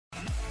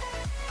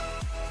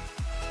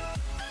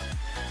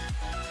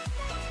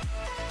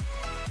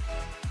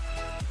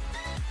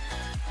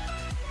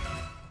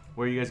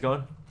Where are you guys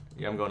going?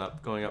 Yeah, I'm going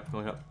up, going up,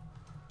 going up.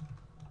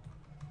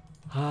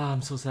 Ah,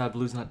 I'm so sad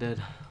blue's not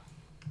dead.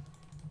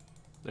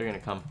 They're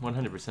gonna come,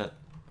 100%.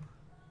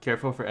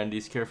 Careful for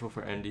endies, careful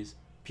for endies.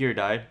 Pierre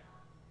died.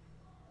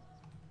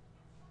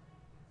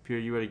 Pierre,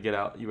 you better get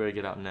out. You better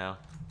get out now.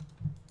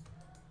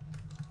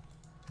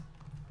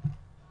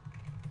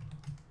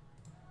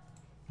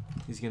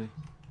 He's gonna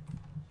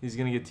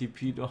get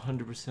TP'd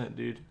 100%,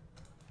 dude.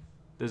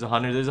 There's a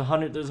hunter, there's a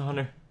hunter, there's a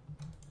hunter.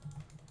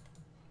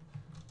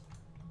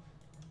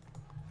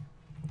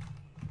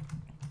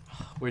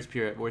 Where's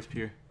Pierre at? Where's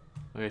Pierre?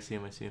 Okay, I see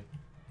him, I see him.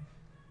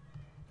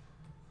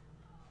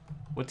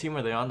 What team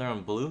are they on? They're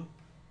on blue?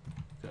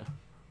 Okay.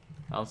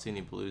 I don't see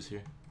any blues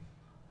here.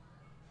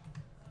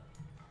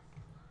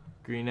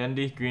 Green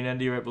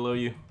Endy right below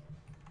you.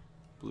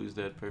 Blue's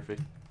dead,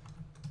 perfect.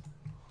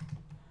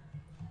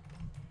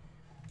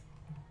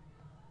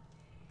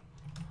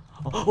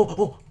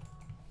 Oh!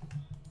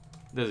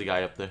 There's a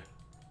guy up there.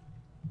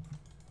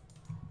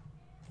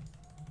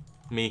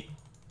 Me.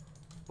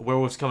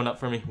 Werewolf's coming up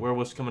for me.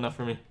 Werewolf's coming up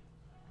for me.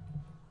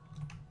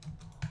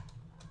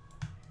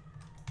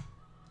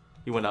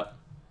 He went up.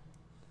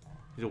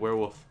 He's a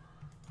werewolf.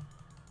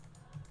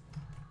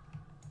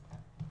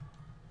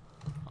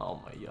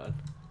 Oh my god.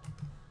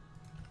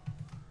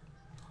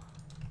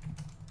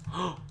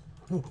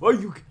 Are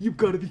you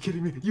gotta be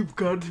kidding me. You've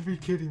got to be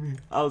kidding me.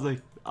 I was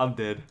like, I'm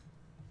dead.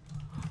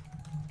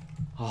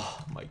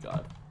 Oh my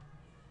god.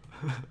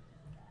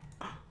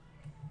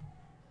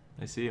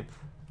 I see him.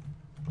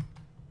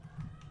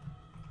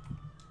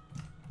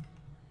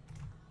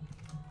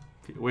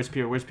 Where's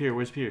Pierre? Where's Pierre?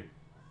 Where's Pierre?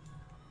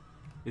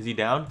 Is he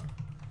down?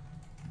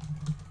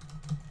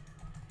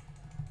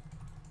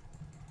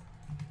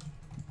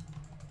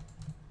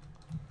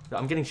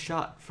 I'm getting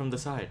shot from the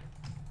side.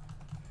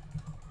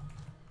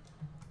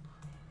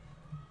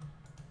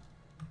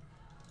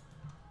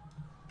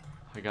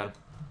 I got him.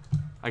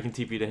 I can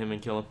TP to him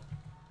and kill him.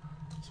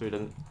 So he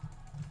doesn't...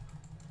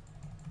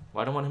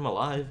 Well, I don't want him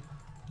alive.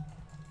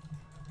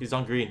 He's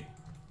on green.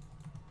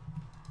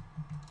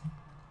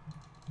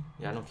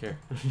 Yeah, I don't care.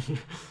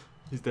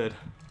 He's dead.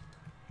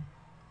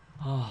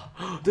 Oh,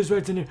 there's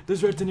reds in here.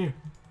 There's reds in here.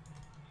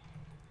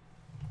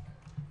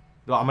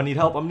 No, I'm gonna need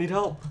help. I'm gonna need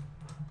help.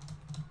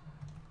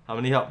 I'm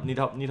gonna need help. Need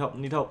help. Need help.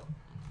 Need help.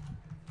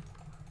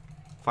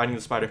 Fighting the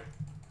spider.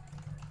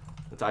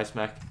 That's ice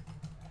smack.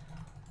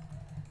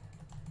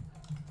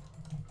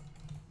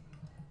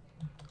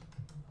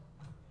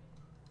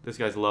 This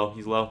guy's low.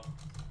 He's low.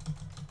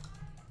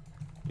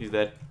 He's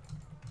dead.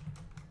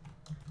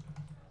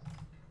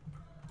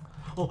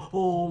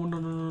 Oh,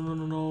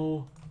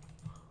 no.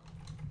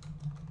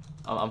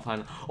 I'm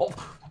fine. Oh!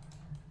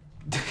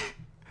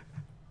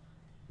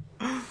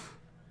 Is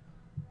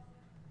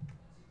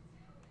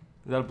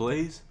that a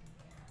blaze?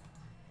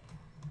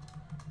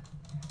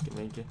 Can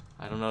make it.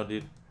 I don't know,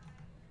 dude.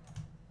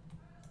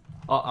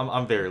 Oh,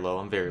 I'm very low.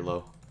 I'm very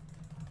low.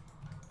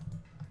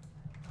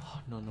 Oh,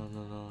 no.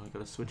 I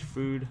gotta switch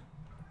food.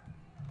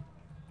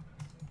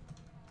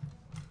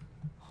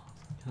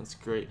 That's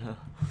great, huh?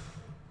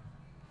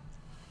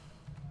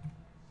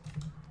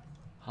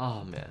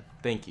 Oh man,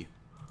 thank you.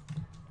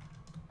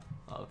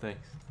 Oh,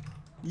 thanks.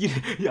 Yeah,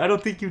 I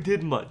don't think you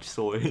did much,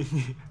 Soy.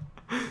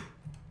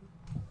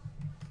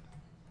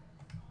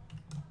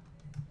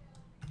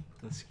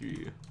 Screw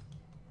you.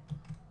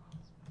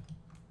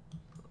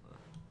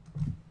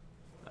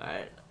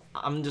 Alright,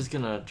 I'm just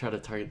gonna try to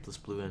target this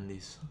blue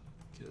endies,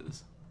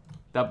 because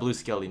that blue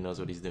skelly knows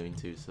what he's doing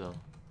too, so.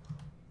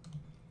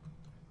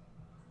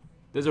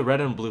 There's a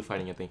red and blue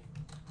fighting, I think.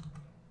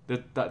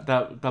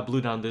 That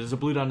blue down there. There's a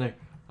blue down there.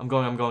 I'm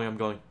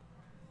going.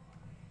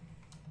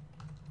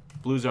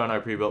 Blues are on our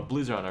pre-built.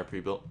 Blues are on our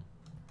pre-built.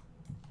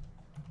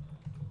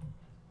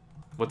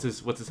 What's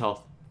his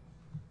health?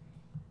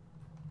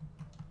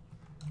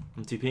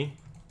 I'm TPing.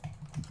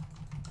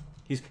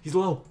 He's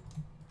low.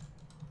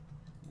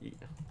 Yeah.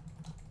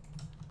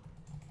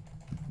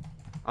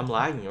 I'm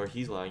lagging, or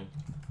he's lagging.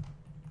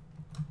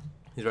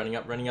 He's running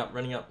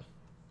up.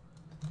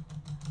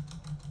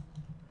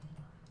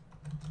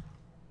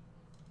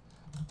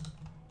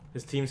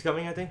 His team's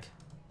coming, I think.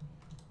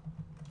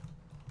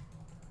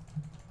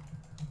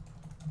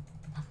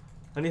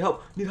 I need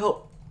help.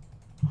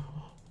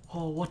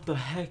 Oh, what the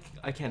heck?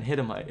 I can't hit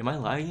him. Am I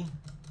lagging?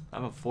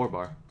 I'm a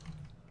 4-bar.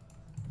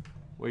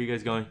 Where are you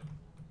guys going?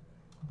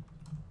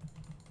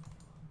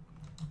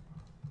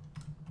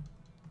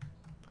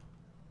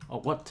 Oh,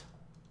 what?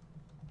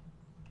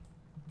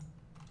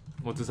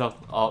 What's his health?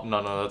 Oh,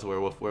 no, that's a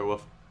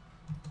werewolf.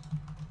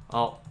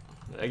 Oh,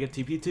 did I get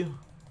TP too?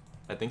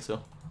 I think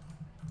so.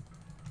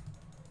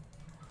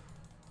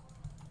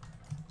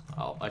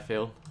 Oh, I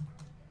failed.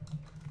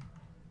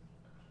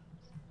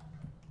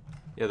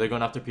 Yeah, they're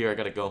going after Pierre. I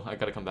gotta go. I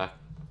gotta come back.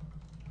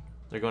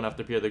 They're going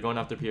after Pierre.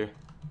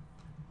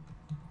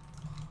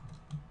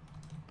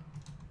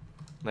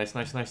 Nice.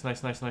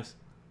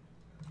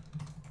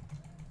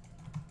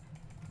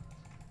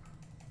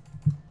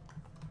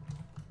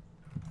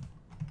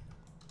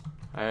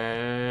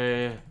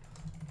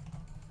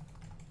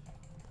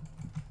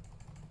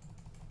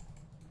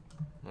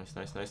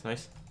 Nice, nice, nice,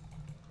 nice.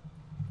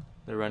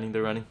 They're running,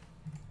 they're running.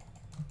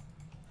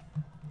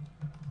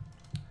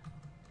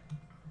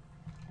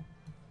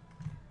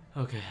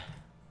 Okay.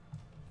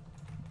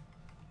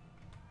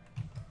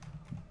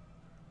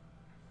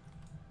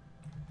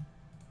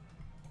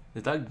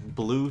 Is that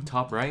blue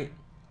top right?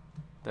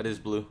 That is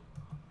blue.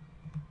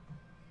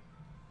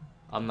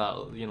 I'm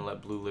not gonna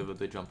let blue live if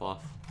they jump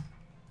off.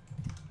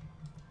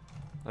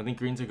 I think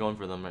greens are going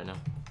for them right now.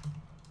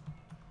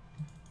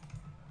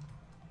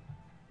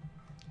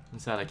 I'm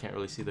sad I can't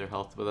really see their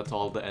health, but that's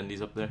all the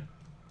endies up there.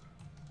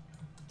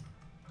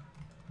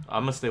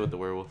 I'm gonna stay with the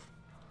werewolf.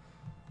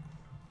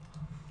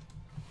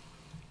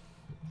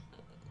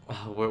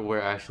 We're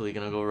actually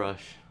gonna go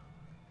rush.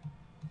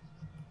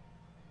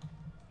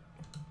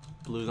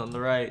 Blue's on the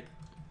right.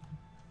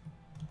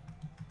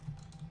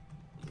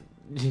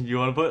 You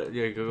wanna put?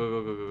 Yeah, go, go,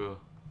 go, go, go, go.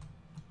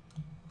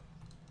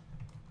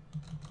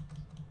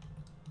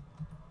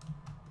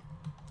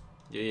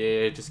 Yeah,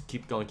 yeah, yeah, just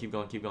keep going, keep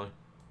going, keep going.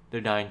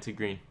 They're dying to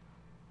green.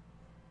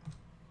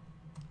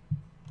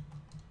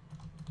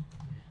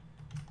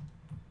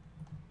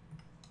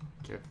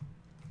 Careful.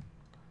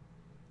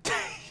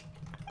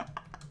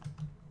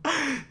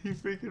 You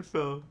freaking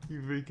fell.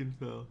 You freaking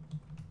fell.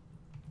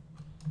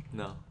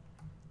 No.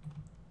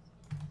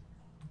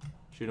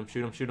 Shoot him,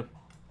 shoot him, shoot him.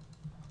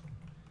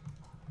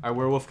 Our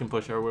werewolf can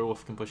push, our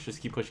werewolf can push.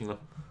 Just keep pushing them.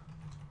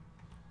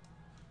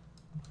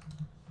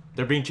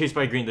 They're being chased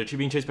by green. They're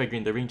being chased by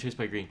green. They're being chased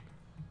by green.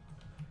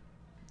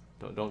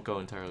 Don't go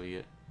entirely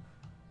yet.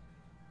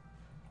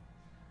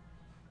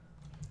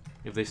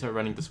 If they start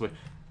running this way.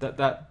 That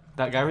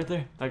guy right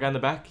there, that guy in the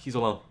back, he's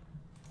alone.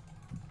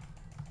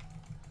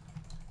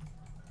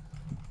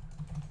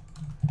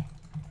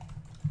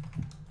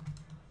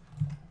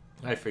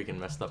 I freaking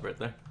messed up right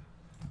there.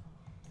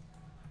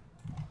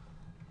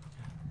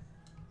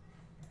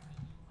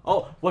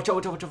 Oh, watch out,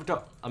 watch out, watch out, watch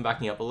out. I'm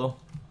backing up a little.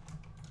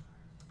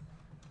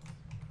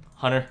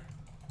 Hunter.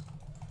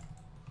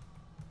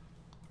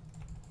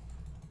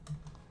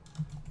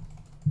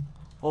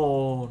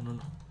 Oh, no,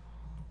 no.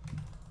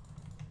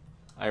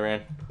 I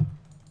ran.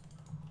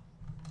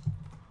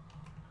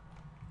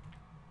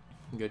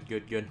 Good,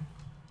 good, good.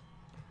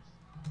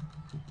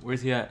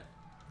 Where's he at?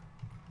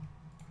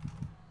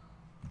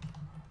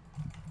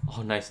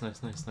 Oh, nice,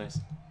 nice, nice, nice.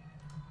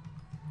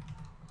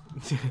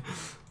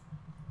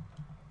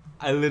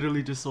 I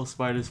literally just saw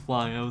spiders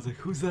flying. I was like,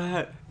 who's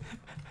that?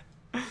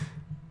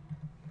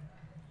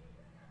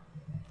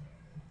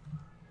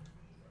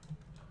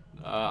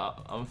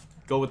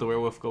 Go with the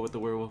werewolf, go with the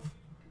werewolf.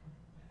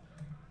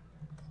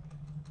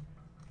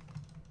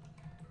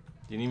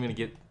 Do you need me to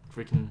get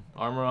freaking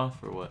armor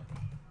off or what?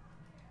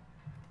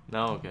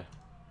 No? Okay.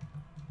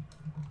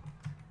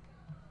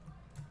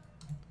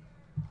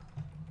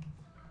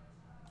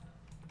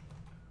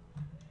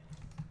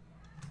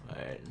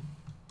 Alright.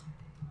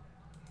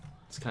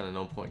 It's kind of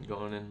no point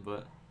going in,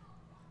 but...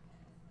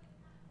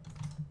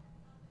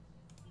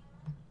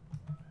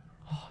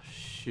 Oh,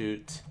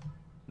 shoot.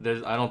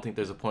 I don't think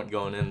there's a point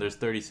going in. There's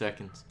 30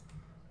 seconds.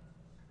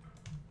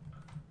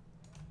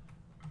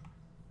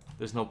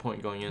 There's no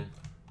point going in.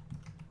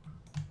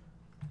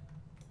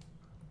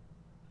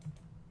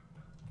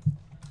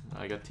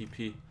 I got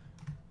TP.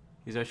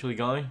 He's actually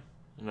going?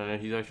 No, no,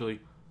 he's actually...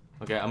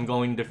 Okay, I'm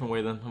going a different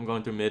way then. I'm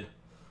going through mid.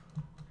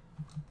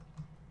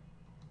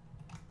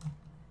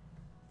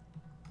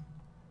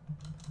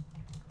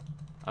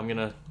 I'm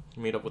gonna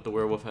meet up with the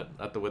werewolf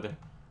at the wither.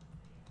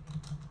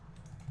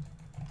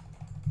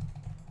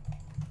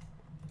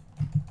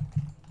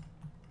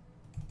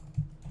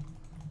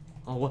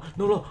 Oh, what?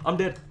 No, no, I'm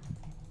dead.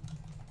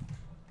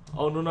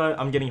 Oh, no, no,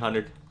 I'm getting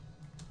 100.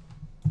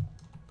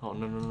 Oh,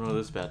 no, no, no,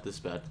 this is bad, this is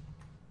bad.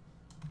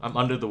 I'm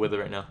under the wither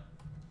right now.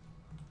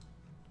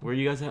 Where are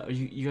you guys at?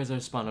 You guys are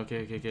spawned.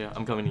 Okay, okay, okay.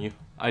 I'm coming to you.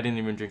 I didn't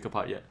even drink a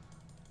pot yet.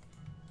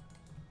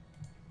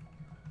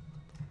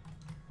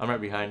 I'm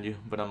right behind you,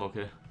 but I'm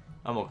okay.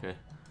 I'm okay.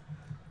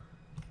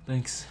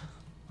 Thanks.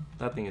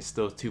 That thing is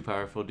still too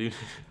powerful, dude.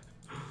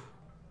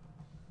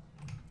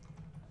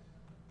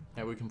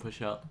 Yeah, we can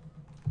push out.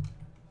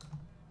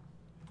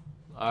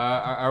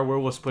 Our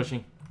werewolf's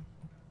pushing.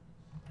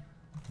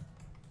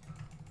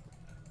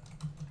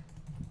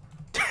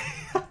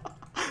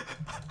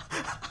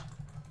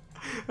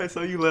 I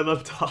saw you land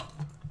on top.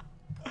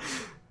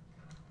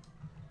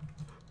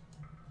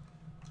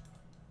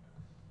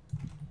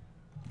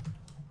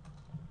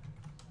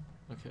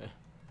 Okay.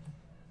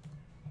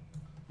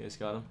 You guys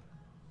got him?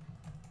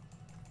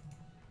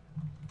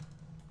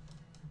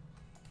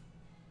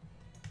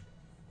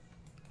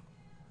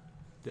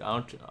 Dude,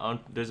 I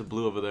don't, there's a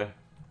blue over there.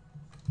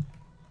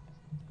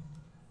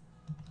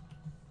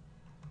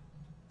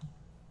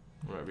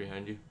 I'm right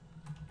behind you.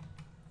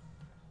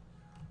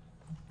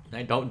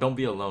 Hey, don't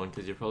be alone,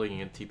 because you're probably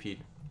gonna get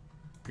TP'd.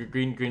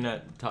 Green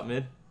at top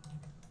mid.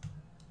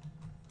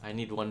 I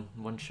need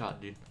one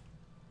shot, dude.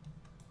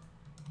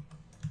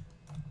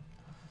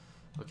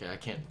 Okay, I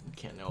can't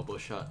elbow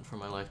shot for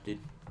my life, dude.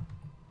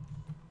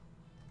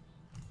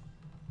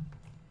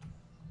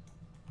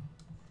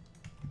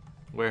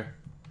 Where?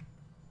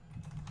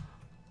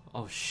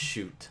 Oh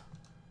shoot.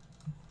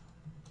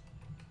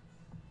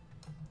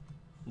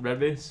 Red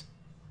base?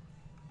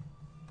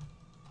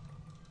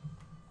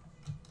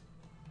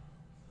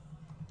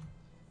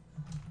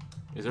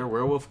 Is our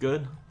werewolf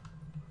good?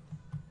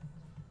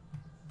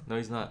 No,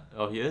 he's not.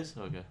 Oh, he is?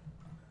 Okay.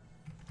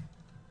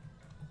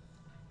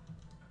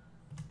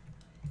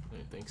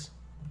 Hey, thanks.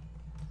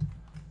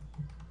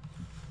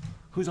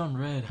 Who's on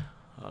red?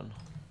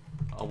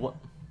 Oh, what?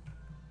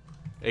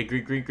 Hey,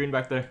 green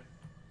back there.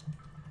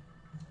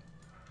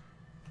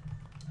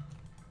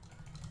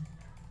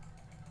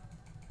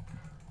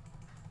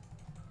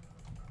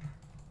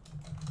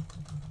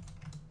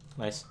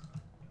 Nice.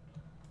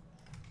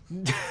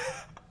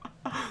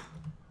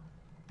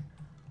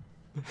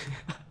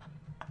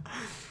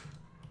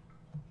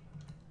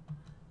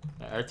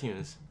 Our team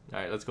is...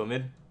 Alright, let's go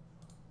mid.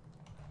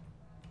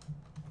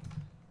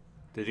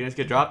 Did you guys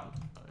get dropped?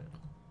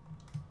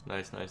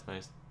 Nice, nice,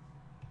 nice.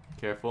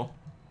 Careful.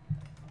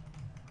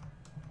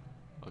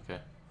 Okay.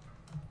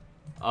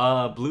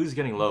 Blue's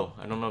getting low.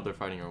 I don't know if they're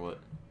fighting or what.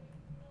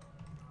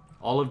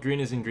 All of green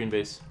is in green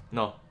base.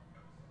 No.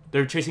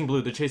 They're chasing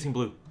blue. They're chasing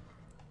blue.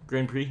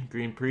 Green pre.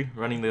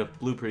 Running the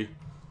blue pre.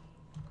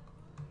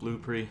 Blue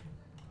pre.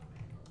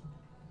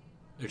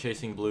 They're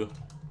chasing blue.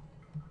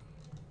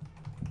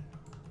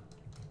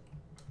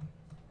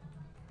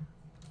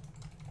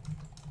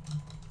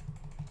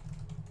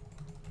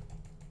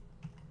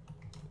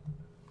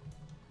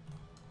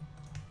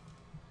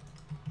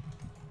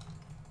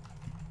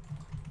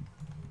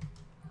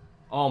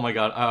 Oh my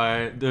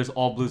god, there's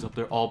all blues up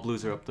there. All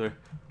blues are up there.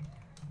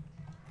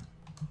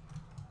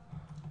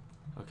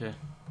 Okay.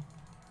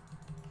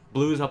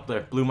 Blue is up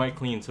there. Blue might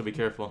clean, so be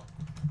careful.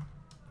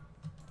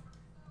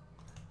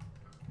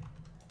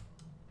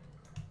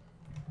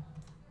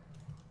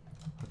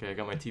 Okay, I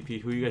got my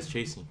TP. Who are you guys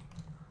chasing?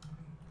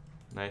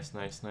 Nice,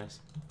 nice,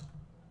 nice.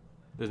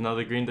 There's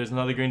another green. There's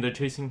another green. They're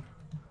chasing.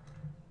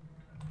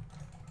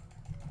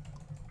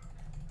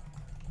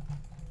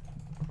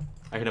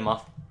 I hit him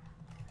off.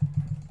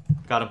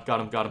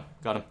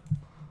 Got him.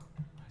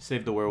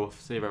 Save the werewolf.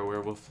 Save our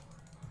werewolf.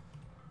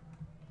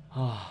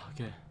 Oh,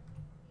 okay.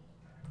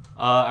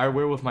 Our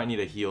werewolf might need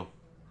a heal.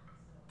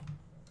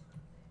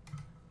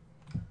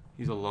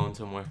 He's alone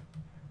somewhere.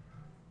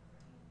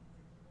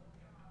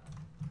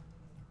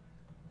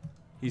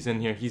 He's in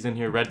here. He's in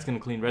here. Red's gonna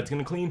clean. Red's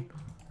gonna clean.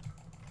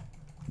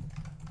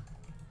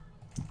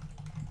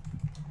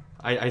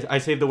 I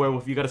saved the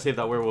werewolf. You gotta save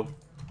that werewolf.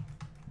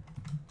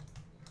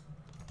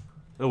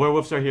 The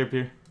werewolves are here,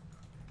 Pierre.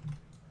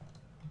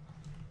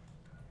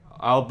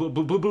 Oh,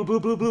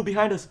 blue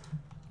behind us.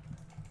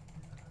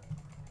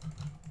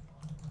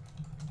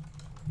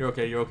 You're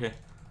okay, you're okay.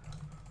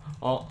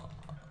 Oh,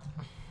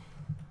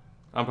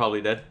 I'm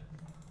probably dead.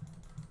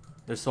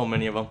 There's so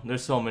many of them.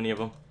 There's so many of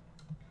them.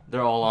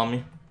 They're all on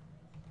me.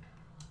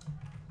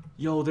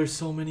 Yo, there's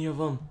so many of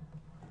them.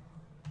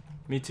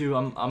 Me too.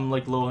 I'm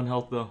like low on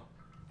health though.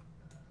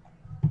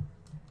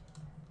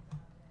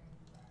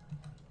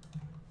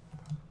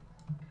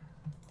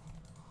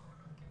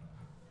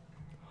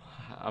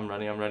 I'm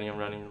running.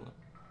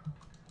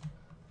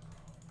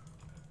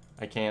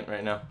 I can't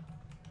right now.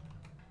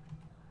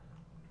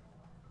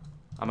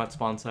 I'm at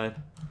spawn side.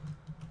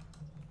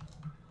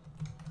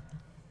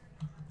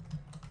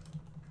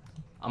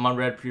 I'm on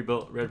red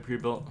pre-built.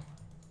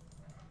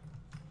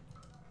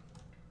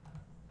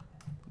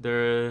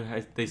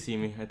 They see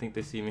me. I think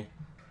they see me.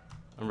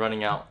 I'm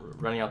running out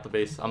the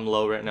base. I'm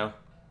low right now.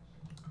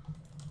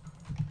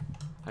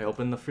 I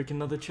opened the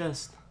freaking other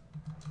chest.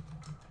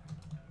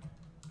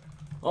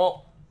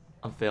 Oh,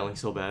 I'm failing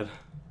so bad.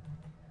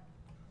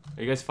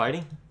 Are you guys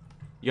fighting?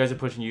 You guys are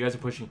pushing.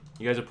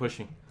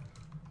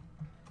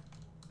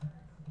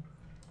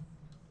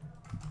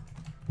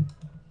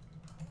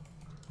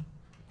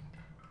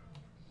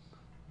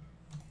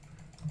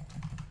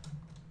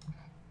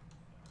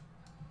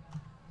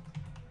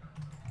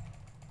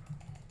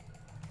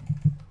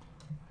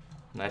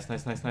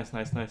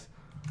 Nice.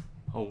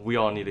 Oh, we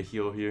all need a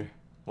heal here.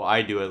 Well,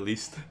 I do at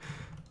least.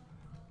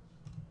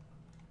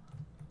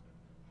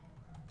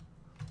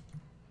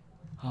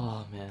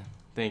 Oh man,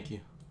 thank you.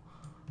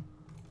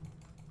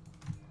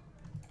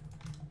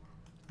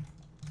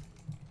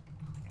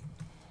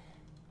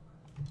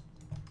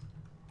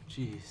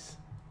 Jeez.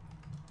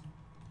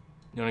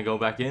 You wanna go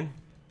back in?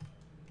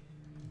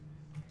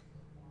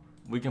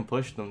 We can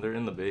push them, they're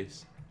in the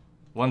base.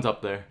 One's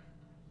up there.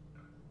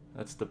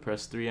 That's the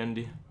press 3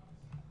 MD.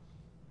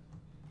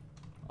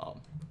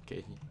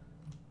 Okay.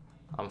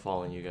 I'm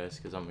following you guys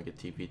because I'm gonna get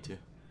TP too.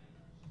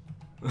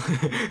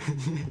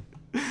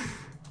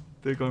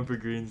 They're going for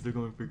greens.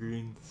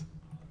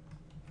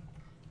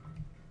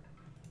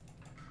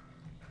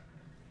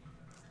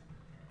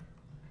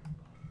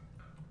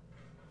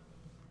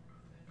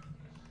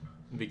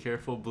 Be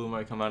careful, blue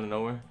might come out of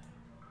nowhere.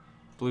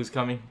 Blue's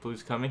coming.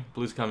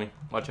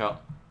 Watch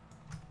out.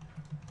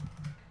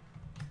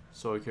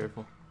 So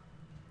careful.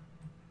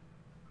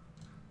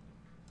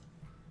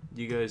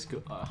 You guys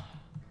go.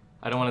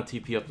 I don't want to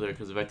TP up there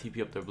because if I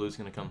TP up there, blue's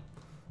gonna come.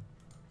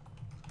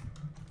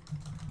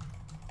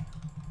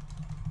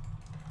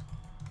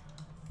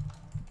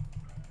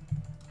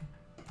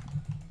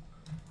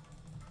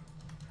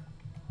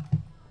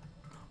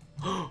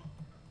 Are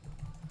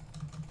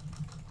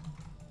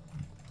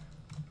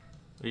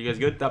you guys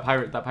good? That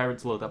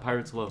pirate's low. That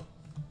pirate's low.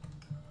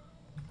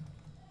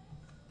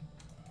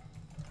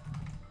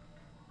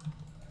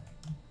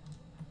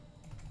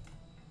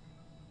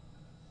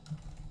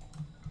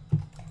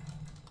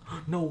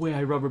 No way,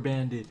 I rubber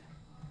banded.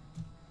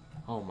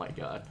 Oh my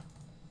god.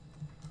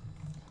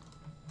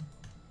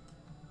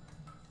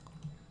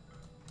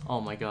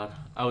 Oh my god.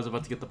 I was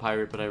about to get the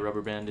pirate, but I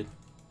rubber banded.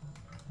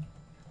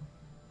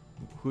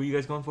 Who are you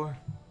guys going for?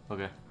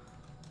 Okay.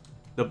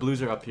 The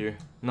blues are up here.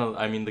 No,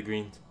 I mean the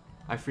greens.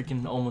 I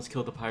freaking almost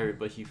killed the pirate,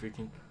 but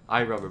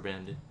I rubber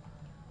banded.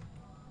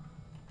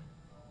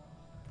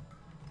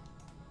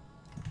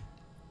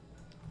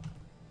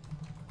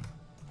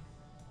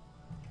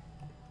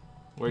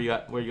 Where you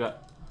at? Where you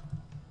at?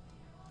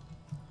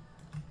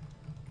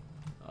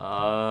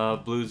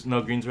 Blues.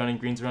 No, green's running.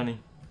 Green's running.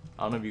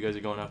 I don't know if you guys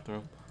are going after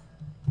him.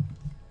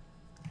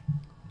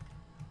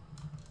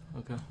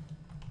 Okay.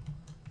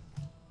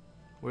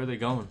 Where are they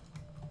going?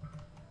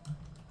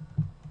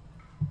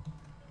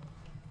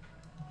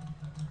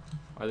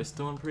 Are they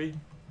still on pre?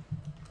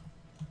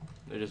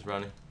 They're just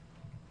running.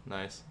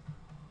 Nice.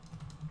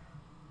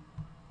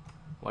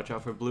 Watch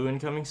out for blue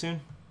incoming soon.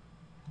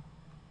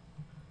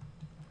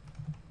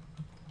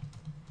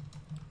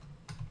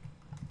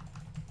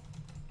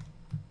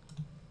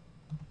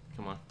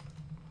 Come on.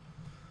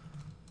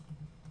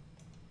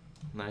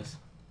 Nice.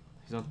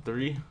 He's on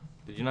 3.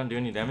 Did you not do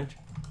any damage?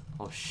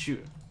 Oh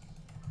shoot.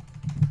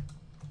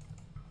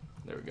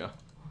 There we go.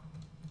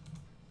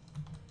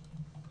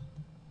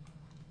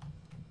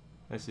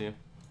 I see him.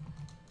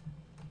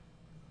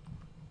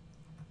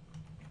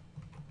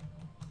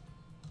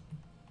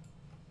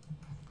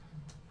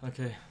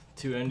 Okay,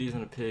 2 Endies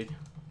and a pig.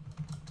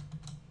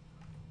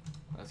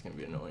 That's gonna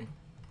be annoying.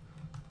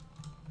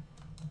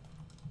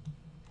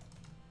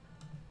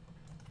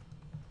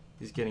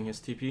 He's getting his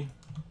TP.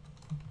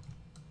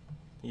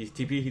 He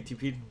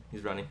TP'd.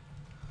 He's running.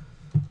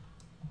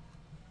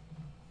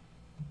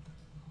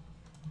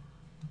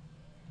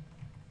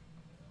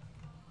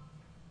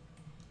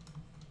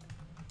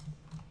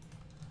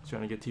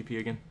 Trying to get TP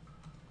again.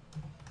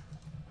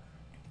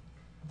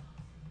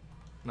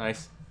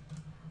 Nice.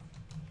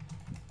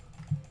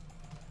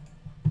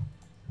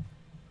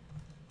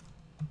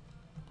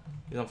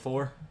 He's on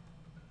 4.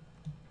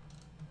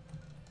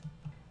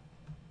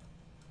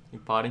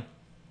 He's potting.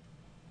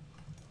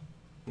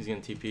 He's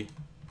gonna TP.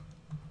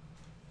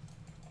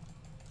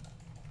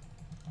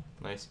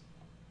 Nice.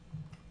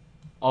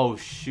 Oh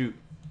shoot.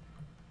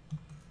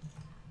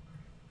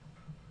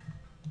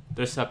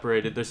 They're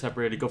separated. They're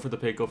separated. Go for the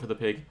pig. Go for the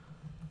pig.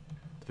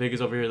 The pig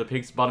is over here. The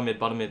pig's bottom mid.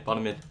 Bottom mid.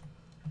 Bottom mid.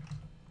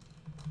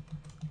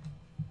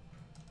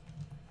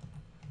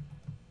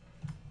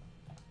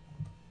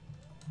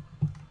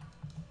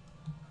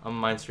 I'm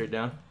mine straight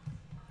down.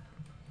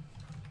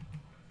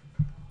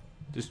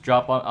 Just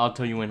drop on. I'll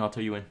tell you when. I'll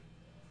tell you when.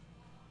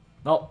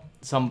 No,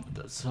 some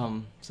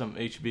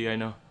HB. I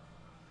know.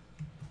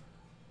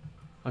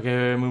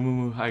 Okay,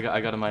 move. I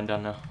got a mine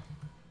down now.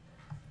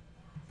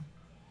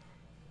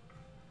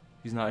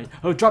 He's not.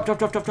 Oh, drop.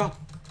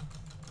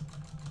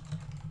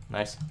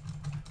 Nice.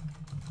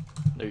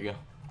 There you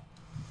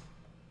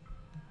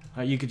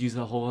go. You could use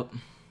that hole up.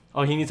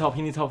 Oh, he needs help.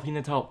 He needs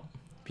help.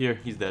 Pierre,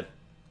 he's dead.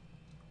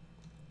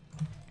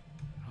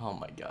 Oh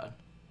my god.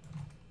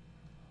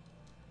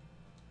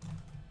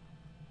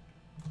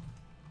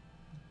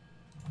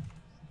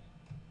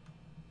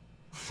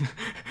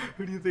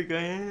 Who do you think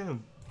I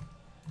am?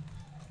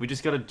 We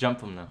just gotta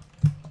jump him now.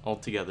 All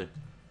together.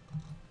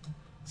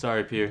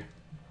 Sorry, Pierre.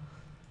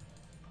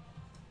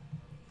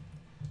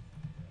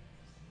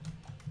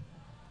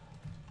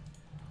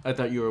 I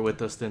thought you were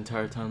with us the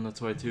entire time, that's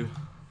why too.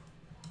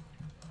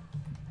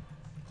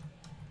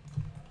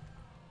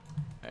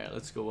 Alright,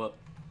 let's go up.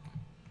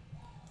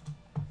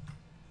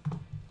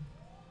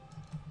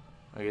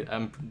 Okay,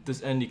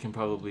 this Endy can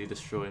probably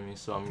destroy me,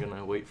 so I'm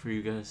gonna wait for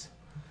you guys.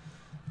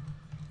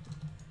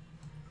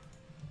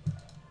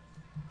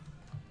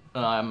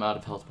 I'm out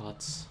of health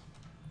pots.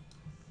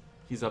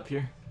 He's up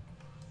here.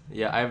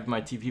 Yeah, I have my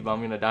TP, but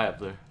I'm gonna die up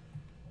there.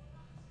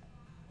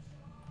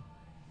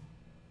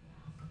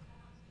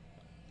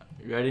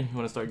 You ready? You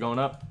wanna start going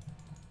up?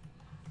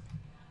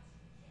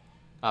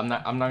 I'm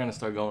not gonna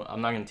start going.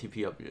 I'm not gonna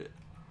TP up yet.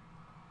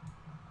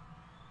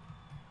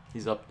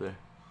 He's up there.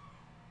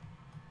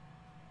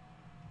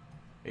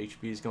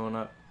 HP is going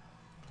up.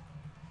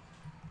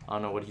 I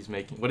don't know what he's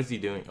making. What is he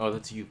doing? Oh,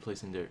 that's you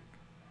placing dirt.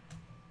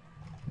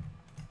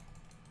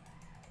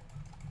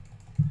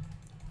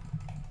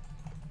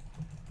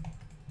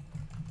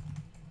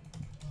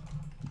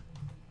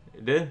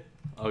 It did?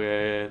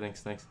 Okay,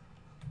 thanks.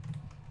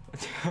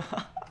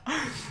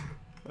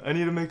 I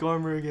need to make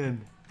armor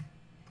again.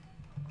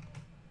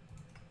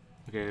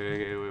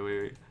 Okay,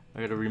 wait.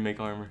 I gotta remake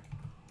armor.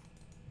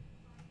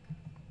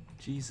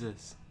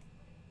 Jesus.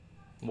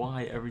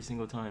 Why every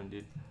single time,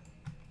 dude?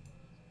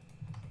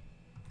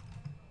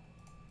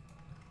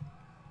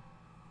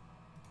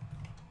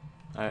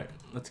 Alright,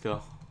 let's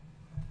go.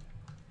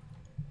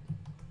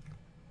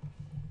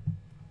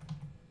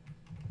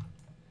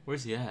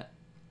 Where's he at?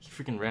 He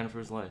freaking ran for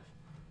his life.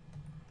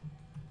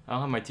 I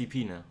don't have my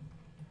TP now.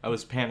 I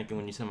was panicking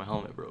when you said my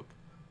helmet broke.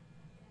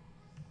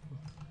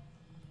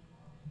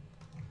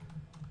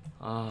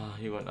 Ah,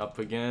 he went up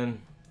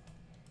again.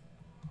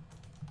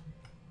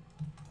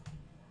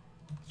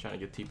 He's trying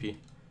to get TP.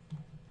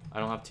 I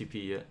don't have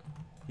TP yet.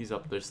 He's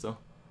up there still.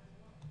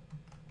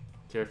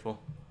 Careful.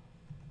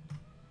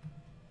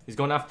 He's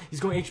going after. He's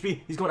going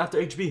HB. He's going after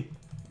HB. You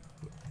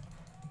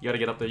gotta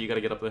get up there. You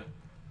gotta get up there.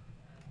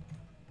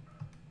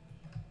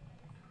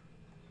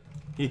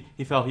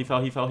 He fell. He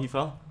fell. He fell. He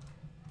fell.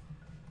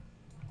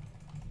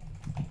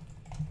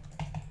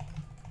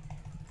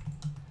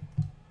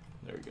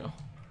 There we go.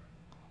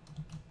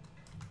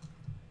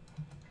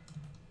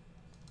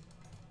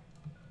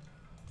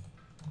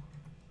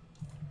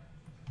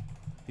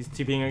 He's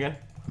TPing again.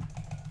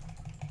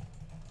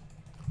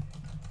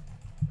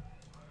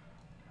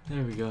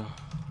 There we go.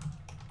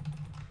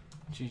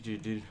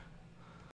 GG, dude.